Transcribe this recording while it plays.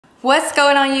What's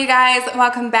going on, you guys?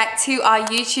 Welcome back to our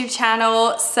YouTube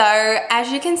channel. So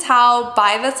as you can tell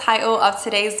by the title of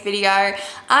today's video,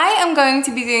 I am going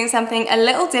to be doing something a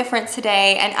little different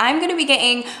today, and I'm going to be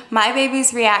getting my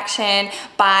baby's reaction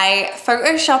by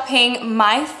photoshopping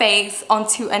my face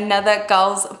onto another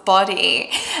girl's body.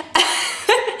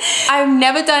 I've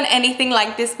never done anything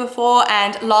like this before,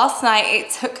 and last night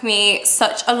it took me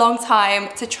such a long time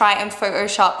to try and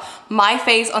Photoshop my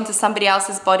face onto somebody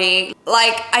else's body.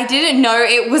 Like, I didn't know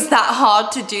it was that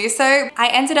hard to do so. I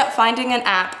ended up finding an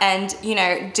app and, you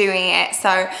know, doing it. So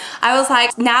I was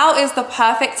like, now is the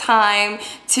perfect time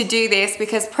to do this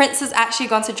because Prince has actually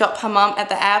gone to drop her mum at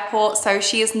the airport, so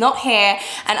she is not here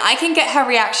and I can get her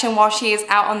reaction while she is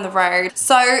out on the road.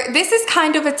 So this is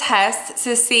kind of a test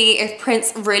to see if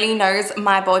Prince really knows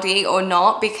my body or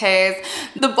not, because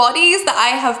the bodies that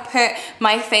I have put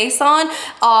my face on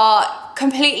are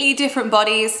completely different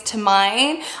bodies to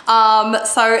mine.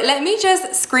 So let me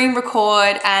just screen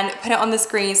record and put it on the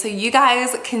screen so you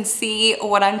guys can see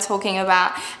what I'm talking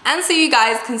about and so you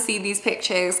guys can see these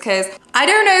pictures, because I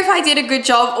don't know if I did a good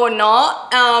job or not.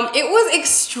 It was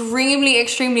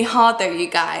extremely hard though, you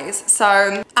guys.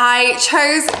 So I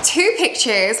chose two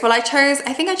pictures. Well, I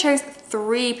think I chose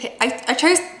I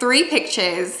chose three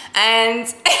pictures,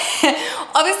 and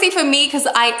obviously for me, because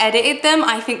I edited them,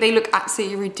 I think they look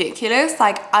absolutely ridiculous.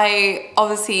 Like,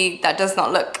 obviously that does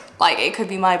not look like it could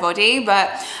be my body, but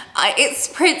it's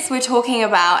Prince we're talking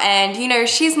about, and you know,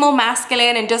 she's more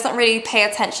masculine and doesn't really pay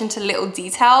attention to little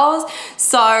details.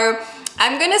 So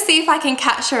I'm gonna see if I can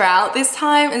catch her out this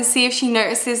time and see if she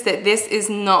notices that this is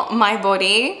not my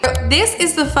body. This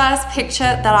is the first picture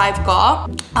that I've got.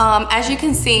 As you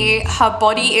can see, her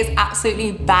body is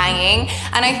absolutely banging.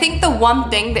 And I think the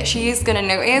one thing that she is gonna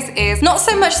notice is not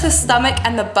so much the stomach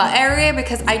and the butt area,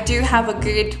 because I do have a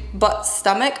good butt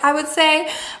stomach, I would say,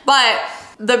 but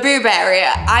the boob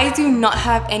area, I do not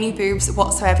have any boobs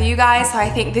whatsoever, you guys. So I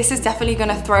think this is definitely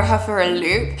gonna throw her for a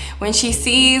loop when she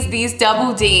sees these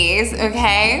double D's,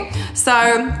 okay?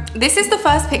 So this is the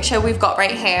first picture we've got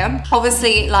right here.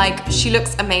 Obviously, like, she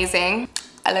looks amazing.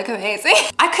 I look amazing.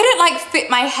 I couldn't like fit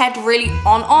my head really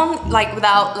on like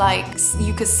without like,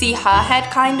 you could see her head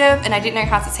kind of, and I didn't know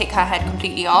how to take her head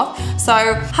completely off. So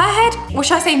her head, or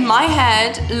should I say my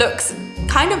head, looks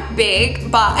kind of big,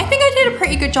 but I think I did a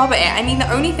pretty good job at it. I mean, the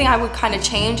only thing I would kind of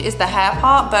change is the hair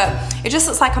part, but it just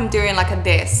looks like I'm doing like a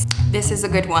this. This is a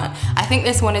good one. I think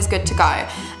this one is good to go.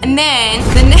 And then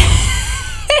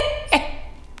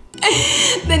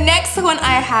the next one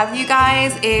I have, you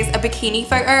guys, is a bikini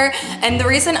photo. And the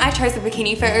reason I chose the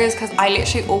bikini photo is because I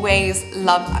literally always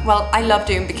I love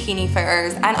doing bikini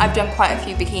photos, and I've done quite a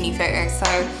few bikini photos. So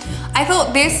I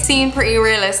thought this seemed pretty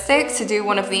realistic to do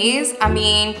one of these. I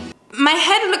mean, my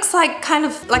head looks like kind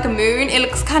of like a moon. It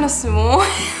looks kind of small.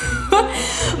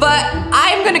 But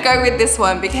I'm gonna go with this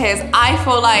one because I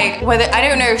feel like I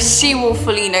don't know if she will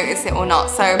fully notice it or not.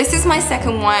 So this is my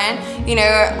second one, you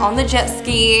know, on the jet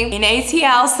ski in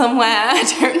ATL somewhere. I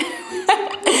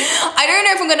don't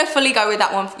know if I'm gonna fully go with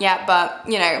that one yet, but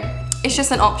you know, it's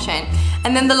just an option.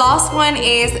 And then the last one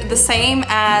is the same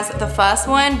as the first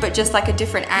one, but just like a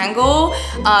different angle.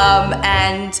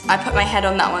 And I put my head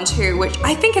on that one too, which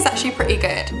I think is actually pretty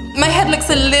good. My head looks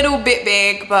a little bit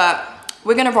big, but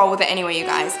we're gonna roll with it anyway, you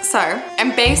guys. So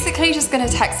I'm basically just gonna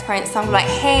text Prince. I'm like,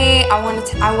 hey, I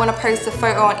wanna post a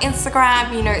photo on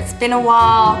Instagram. You know, it's been a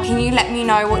while. Can you let me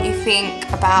know what you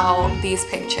think about these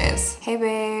pictures? Hey,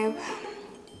 babe.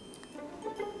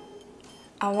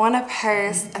 I wanna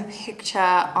post a picture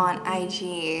on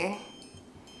IG,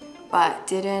 but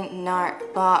didn't know,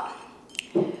 but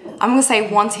I'm gonna say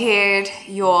wanted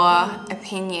your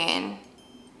opinion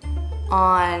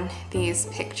on these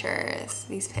pictures,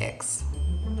 these pics.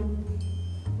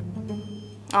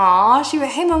 Aw, she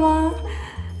went, hey mama.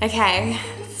 Okay,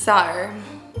 so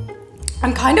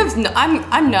I'm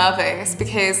nervous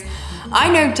because I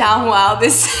know damn well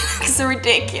this looks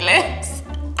ridiculous.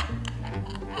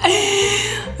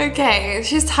 Okay,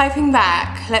 she's typing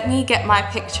back. Let me get my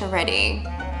picture ready.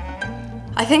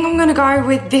 I think I'm gonna go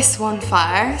with this one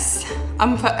first.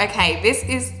 Okay, this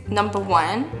is number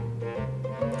one.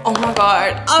 Oh my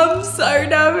god, I'm so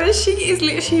nervous. She is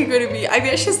literally gonna be, I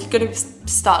think she's gonna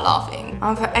start laughing.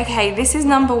 Okay, this is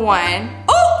number one.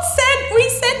 Oh, we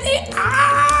sent it.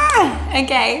 Ah!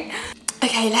 Okay,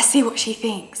 let's see what she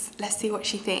thinks. Let's see what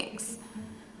she thinks.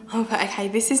 Okay,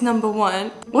 this is number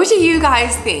one. What do you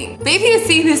guys think? But if you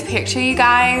see this picture, you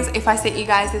guys, if I sent you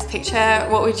guys this picture,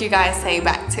 what would you guys say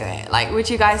back to it? Like, would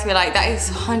you guys be like, that is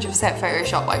 100%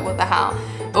 Photoshop, like what the hell?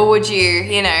 Or would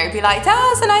you know, be like, that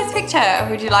was a nice picture.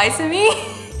 Would you lie to me?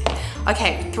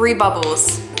 Okay, 3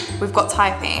 bubbles. we've got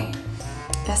typing.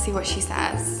 Let's see what she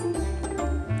says.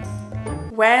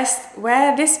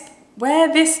 Where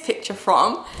this picture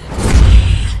from?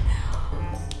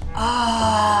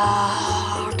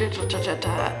 Ah,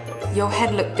 your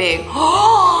head look big.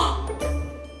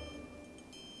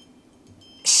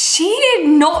 She did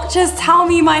not just tell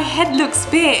me my head looks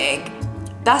big.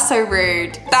 That's so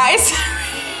rude. That is so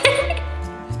rude.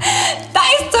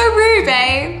 That is so rude,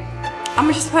 babe. I'm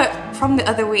gonna just put from the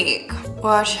other week.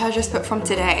 Or should I just put from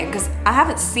today? Because I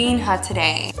haven't seen her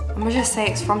today. I'm gonna just say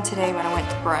it's from today when I went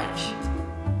to brunch.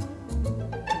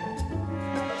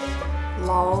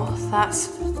 Lol,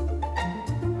 that's...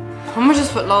 I'm gonna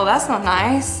just put lol, that's not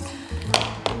nice.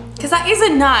 Because that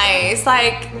isn't nice.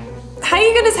 Like, how are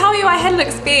you gonna tell me my head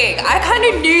looks big? I kind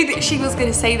of knew that she was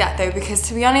gonna say that though, because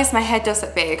to be honest, my head does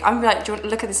look big. I'm like, do you want to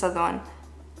look at this other one?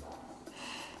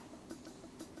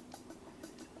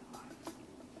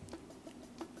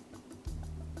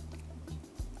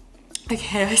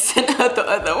 Okay, I sent her the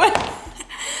other one.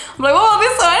 I'm like, oh,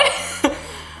 this one.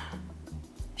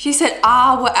 She said,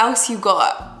 ah, what else you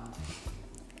got?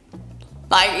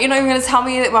 Like, you're not even gonna tell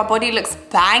me that my body looks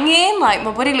banging? Like,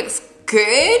 my body looks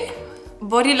good?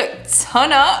 Body look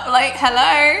ton up, like,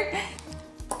 hello?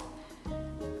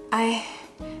 I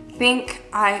think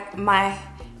my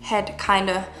head kind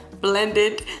of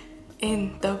blended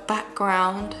in the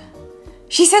background.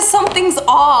 She says something's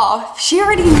off. She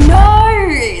already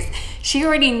knows. She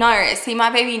already knows. See, my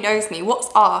baby knows me. What's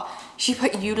off? She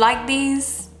put you like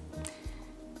these?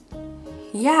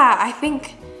 Yeah, I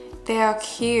think they're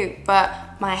cute, but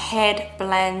my head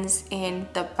blends in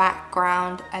the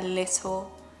background a little.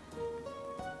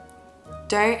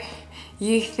 Don't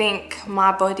you think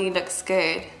my body looks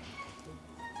good?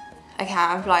 Okay,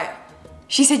 I'm like,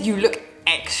 she said you look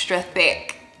extra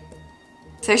thick.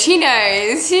 So she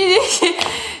knows,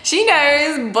 she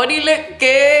knows body look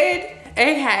good.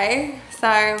 Okay,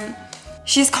 so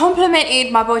she's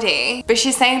complimented my body, but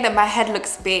she's saying that my head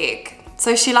looks big.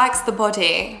 So she likes the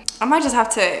body. I might just have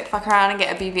to fuck around and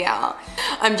get a BBL.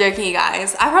 I'm joking, you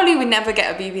guys. I probably would never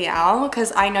get a BBL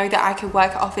because I know that I could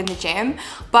work it off in the gym.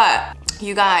 But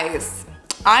you guys,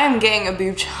 I am getting a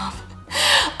boob job.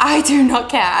 I do not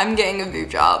care, I'm getting a boob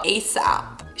job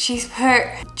ASAP. She's put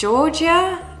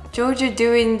Georgia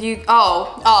doing you,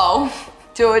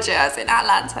 Georgia's in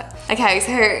Atlanta. Okay,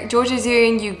 so Georgia's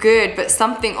doing you good, but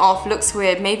something off, looks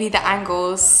weird. Maybe the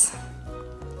angles.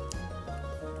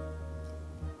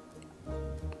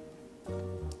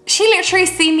 She literally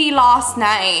seen me last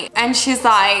night and she's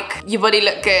like, your body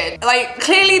look good. Like,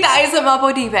 clearly that isn't my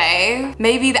body, babe.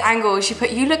 Maybe the angle, she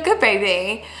put, you look good,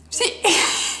 baby.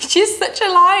 She's such a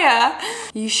liar.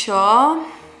 You sure?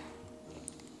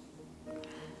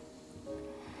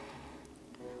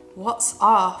 What's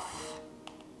off?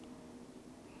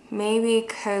 Maybe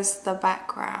because the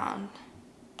background.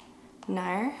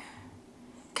 No?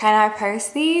 Can I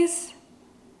post these?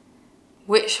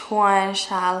 Which one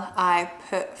shall I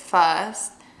put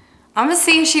first? I'm gonna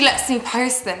see if she lets me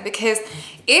post them, because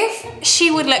if she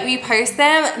would let me post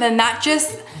them, then that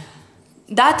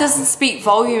doesn't speak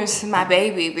volumes to my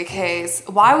baby, because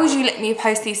why would you let me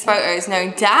post these photos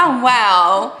knowing damn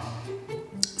well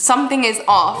something is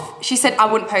off? She said I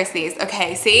wouldn't post these.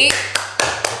 Okay, see?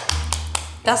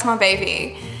 That's my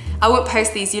baby. I wouldn't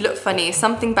post these, you look funny,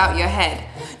 something about your head.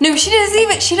 No, she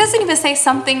doesn't even say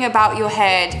something about your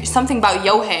head, something about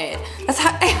your head. That's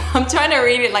how, I'm trying to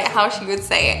read it like how she would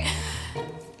say it.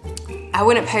 I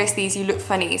wouldn't post these, you look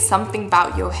funny, something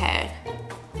about your head.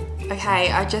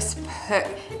 Okay, I just put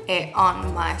it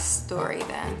on my story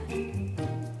then.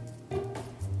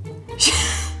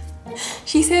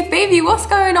 She said, baby, what's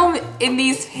going on in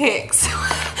these pics?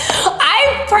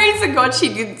 I pray to God she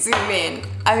didn't zoom in.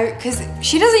 Because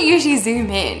she doesn't usually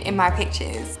zoom in my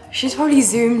pictures. She's probably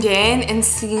zoomed in and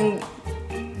seen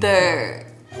the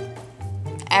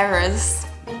errors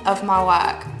of my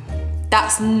work.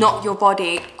 That's not your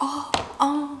body. Oh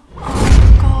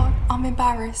God, I'm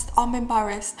embarrassed.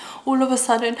 All of a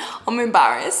sudden, I'm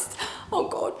embarrassed. Oh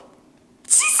God.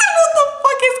 She said, what the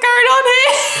fuck is going on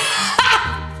here?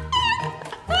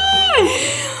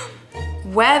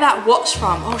 Where that watch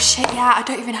from? Oh shit, yeah, I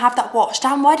don't even have that watch.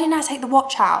 Damn, why didn't I take the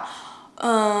watch out?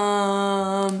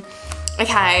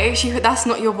 Okay, she put, that's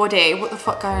not your body. What the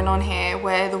fuck going on here?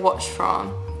 Where the watch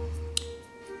from?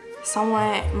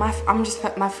 Somewhere, I'm just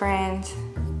put my friend.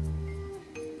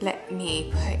 Let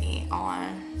me put it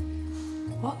on.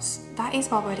 That is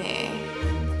my body.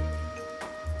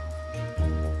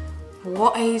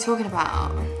 What are you talking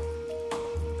about?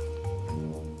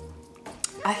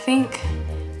 I think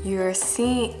you're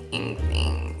seeing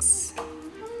things.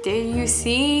 Did you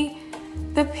see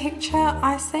the picture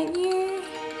I sent you?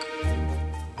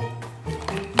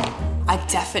 I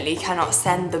definitely cannot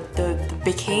send the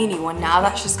bikini one now.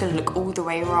 That's just gonna look all the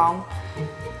way wrong.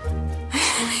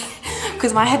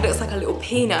 Because my head looks like a little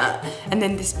peanut and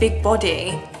then this big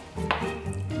body.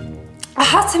 I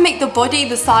had to make the body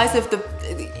the size of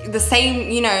the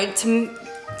same, you know,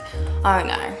 I don't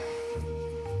know.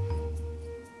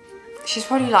 She's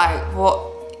probably like, what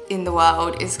in the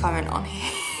world is going on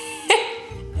here?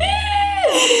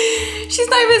 She's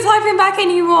not even typing back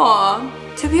anymore.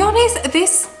 To be honest,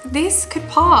 this could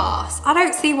pass. I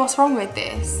don't see what's wrong with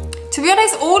this. To be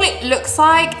honest, all it looks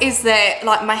like is that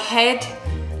like my head,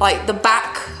 like the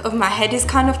back of my head is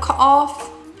kind of cut off.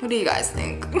 What do you guys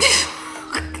think?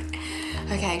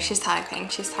 Okay, she's typing,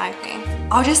 she's typing.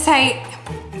 I'll just say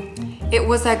it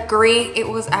was a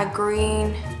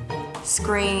green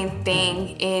screen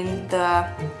thing in the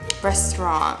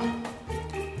restaurant.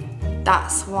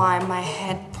 That's why my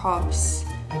head props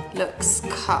looks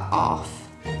cut off.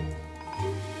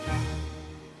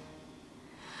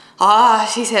 Ah,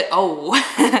 she said, oh.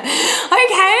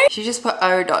 Okay. She just put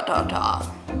oh ...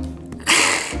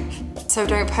 So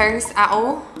don't post at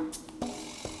all.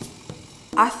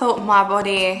 I thought my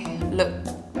body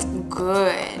looked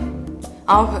good.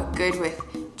 I'll put good with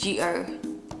G-O.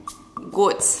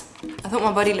 Goods. I thought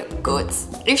my body looked good.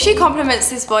 If she compliments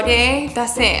this body,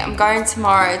 that's it. I'm going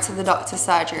tomorrow to the doctor's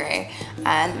surgery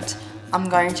and I'm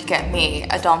going to get me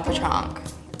a dumper trunk.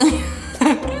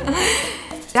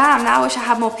 Damn, now I wish I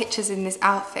had more pictures in this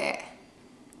outfit.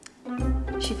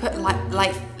 She put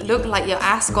look like your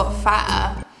ass got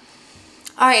fatter.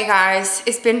 Alright guys,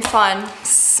 it's been fun.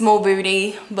 Small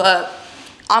booty, but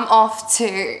I'm off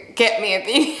to get me a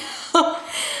video.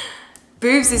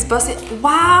 Boobs is busted.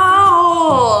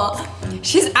 Wow!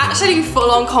 She's actually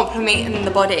full on complimenting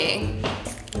the body.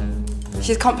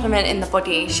 She's complimenting the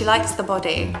body. She likes the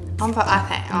body. I'm put,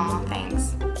 okay, oh,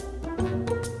 thanks.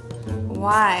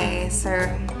 Why? So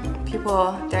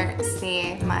people don't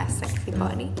see my sexy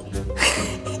body.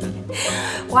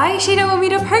 Why she don't want me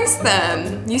to post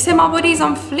them? You said my body's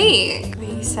on fleek.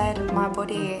 You said my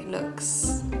body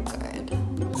looks good.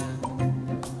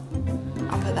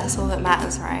 But that's all that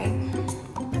matters, right?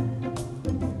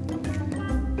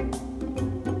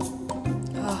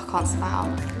 Oh, I can't smile.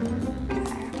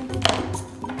 Okay.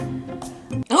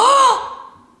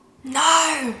 Oh!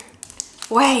 No!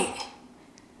 Wait.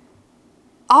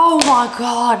 Oh my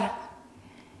god.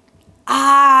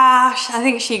 Ah, I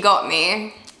think she got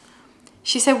me.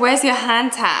 She said, where's your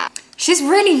hand tap? She's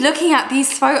really looking at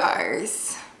these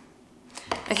photos.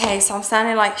 Okay, so I'm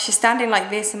standing like, she's standing like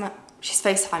this and she's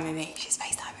FaceTiming me. She's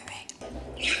FaceTiming me.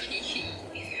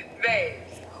 Babe.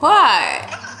 What?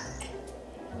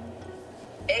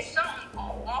 It's something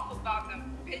off about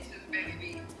them pictures,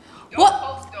 baby. Don't What?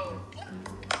 post those.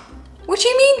 What do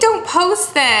you mean don't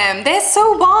post them? They're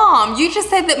so bomb. You just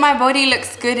said that my body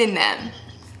looks good in them.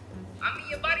 I mean,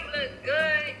 your body looks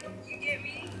good, you get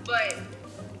me? But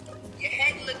your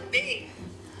head looks big.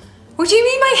 What do you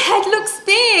mean my head looks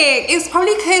big? It's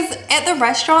probably because at the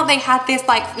restaurant they had this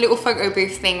like little photo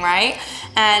booth thing, right?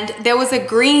 And there was a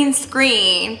green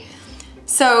screen.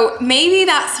 So maybe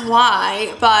that's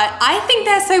why, but I think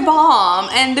they're so bomb.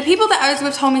 And the people that I was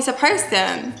with told me to post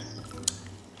them.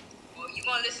 Well, you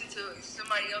gonna listen to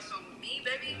somebody else over me,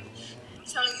 baby? I'm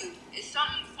telling you, it's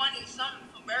something funny, something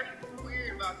very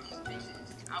weird about these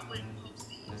pictures. I wouldn't post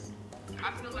these.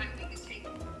 I feel like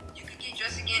you could get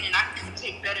dressed again and I could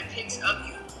take better pics of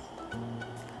you. You know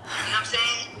what I'm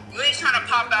saying? You ain't trying to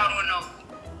pop out on no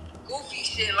goofy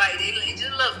shit like it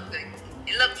just look like,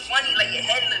 it look funny, like your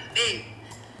head look big.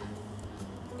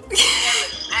 Your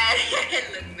head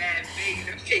look mad big in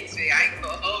the picture. I ain't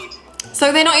gonna hold you.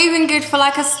 So they're not even good for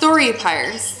like a story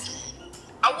post?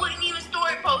 I wouldn't even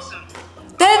story post them.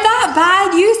 They're that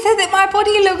bad? You said that my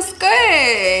body looks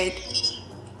good.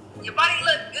 Your body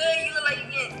look good. You look like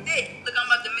you're getting thick. Look, I'm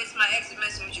about to miss my ex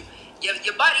messing with you.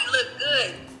 Your body look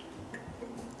good.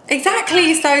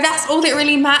 Exactly, so that's all that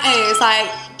really matters.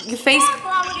 Like, your face. What's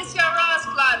wrong with this your Ross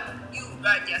plot? You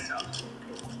right there, so.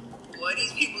 Boy,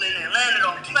 these people in Atlanta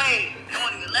don't play. They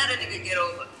won't even let a nigga get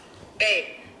over. Babe,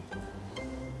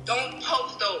 don't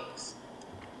post those.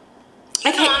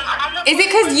 You Okay, know, I'm is it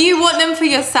because you want them for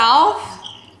yourself?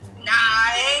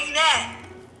 Nah, it ain't that.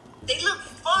 They look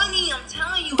funny, I'm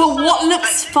telling you. But what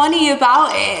looks funny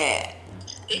about it?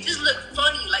 They just look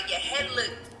funny, like your head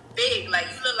look big, like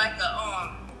you look like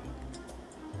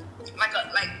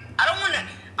I don't wanna,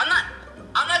 I'm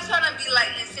not trying to be like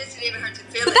insensitive and hurt your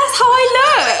feelings. But that's how I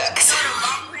look. You know the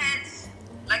bobble heads?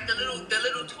 Like the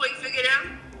little toy figure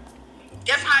them?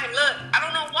 That's how I look. I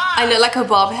don't know why. I look like a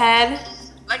bob head.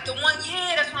 Like the one,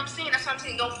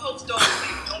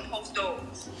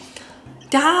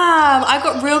 Damn, I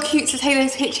got real cute to take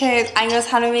those pictures and you're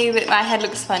telling me that my head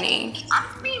looks funny. I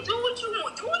mean, do what you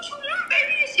want. Do what you want,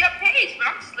 baby. It's your page. But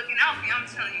I'm just looking out for you. I'm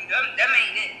telling you, that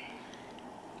ain't it.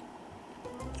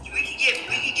 We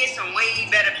could get some way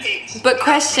better pics. But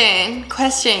question.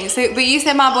 So, but you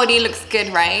said my body looks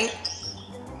good, right?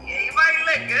 Yeah, your body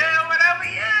look good, whatever,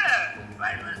 yeah. Your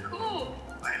body look cool.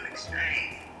 Your body look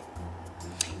straight.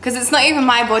 Because it's not even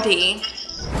my body.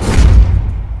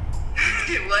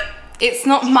 What? It's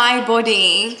not my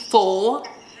body, fool.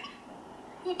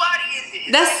 Who body is it?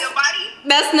 Is That's that your body?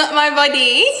 That's not my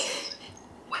body.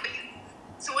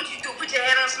 So what you do? Put your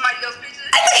head on somebody else's picture?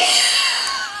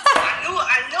 I knew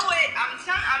it.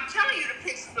 I'm telling you the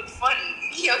pictures look funny.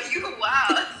 Yo, you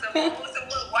wild. So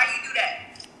why you do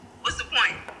that? What's the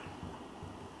point?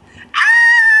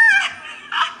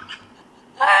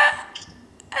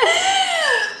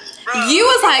 You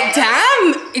was like,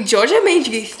 damn, Georgia made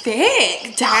you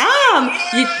thick. Damn,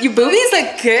 your boobies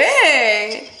look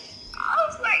good. I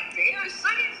was like, damn,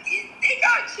 son, they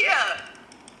got chill,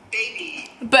 baby.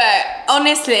 But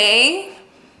honestly,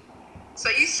 so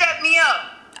you set me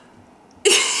up.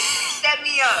 Set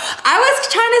me up. I was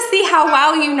trying to see how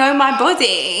well you know my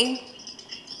body.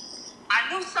 I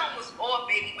knew something was off,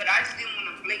 baby, but I just didn't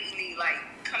want to blatantly like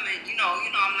come in. You know,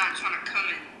 I'm not trying to come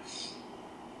in.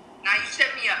 Now you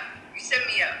set me up. Set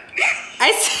me up.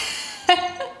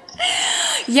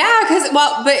 Yeah,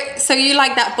 but so you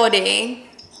like that body?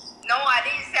 No, I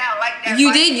didn't say I like that.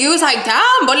 You did. You was like,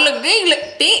 damn, body look good. You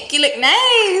look thick. You look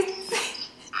nice.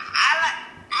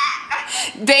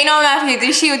 Being on Matthew,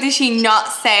 did she or did she not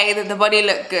say that the body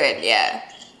looked good? Yeah.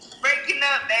 Breaking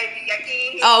up, baby. I can't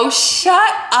hear. Oh,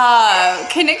 shut up.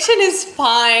 Connection is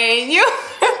fine. You're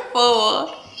a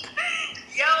fool.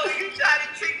 Yo, you tried to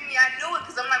trick me. I knew it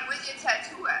because I'm like, where's your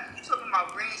tattoo at? You talking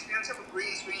about green screen? I'm talking about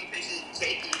green screen pictures you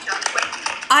taking. You trying to play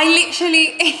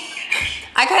me.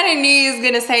 I kind of knew you was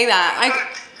going to say that.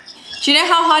 Do you know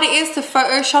how hard it is to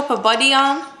Photoshop a body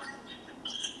on?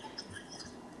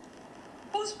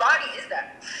 Whose body is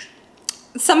that?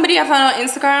 Somebody I found on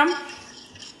Instagram.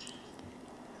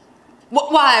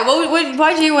 Why?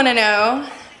 Why do you want to know?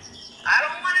 I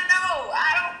don't want to know.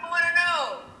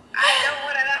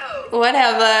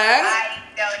 Whatever. I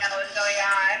don't know what's going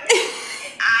on.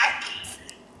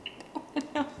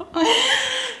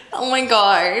 Oh my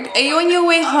god. Are you on your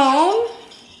way home?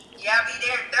 Yeah, I'll be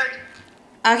there in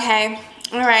 30. Okay.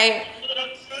 Alright.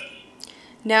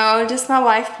 No, just my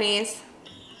wife, please.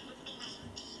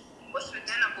 What's for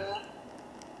dinner, boo?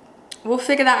 We'll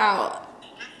figure that out.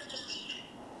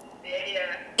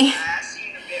 Yeah. I'll see you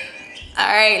in a bit, man.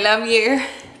 Alright, love you.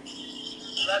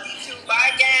 Love you too.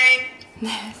 Bye, gang.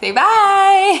 Say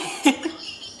bye.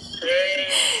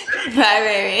 Bye,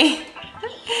 baby.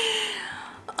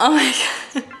 Oh my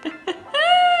god.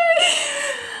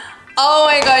 Oh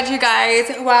my god, you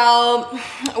guys. Well,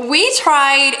 we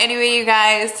tried anyway, you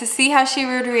guys, to see how she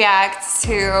would react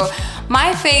to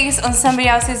my face on somebody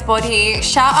else's body.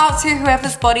 Shout out to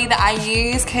whoever's body that I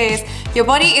use, because your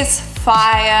body is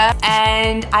fire.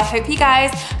 And I hope you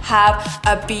guys have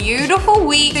a beautiful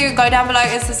week. So go down below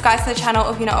and subscribe to the channel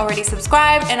if you're not already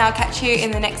subscribed, and I'll catch you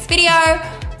in the next video.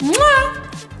 Mwah!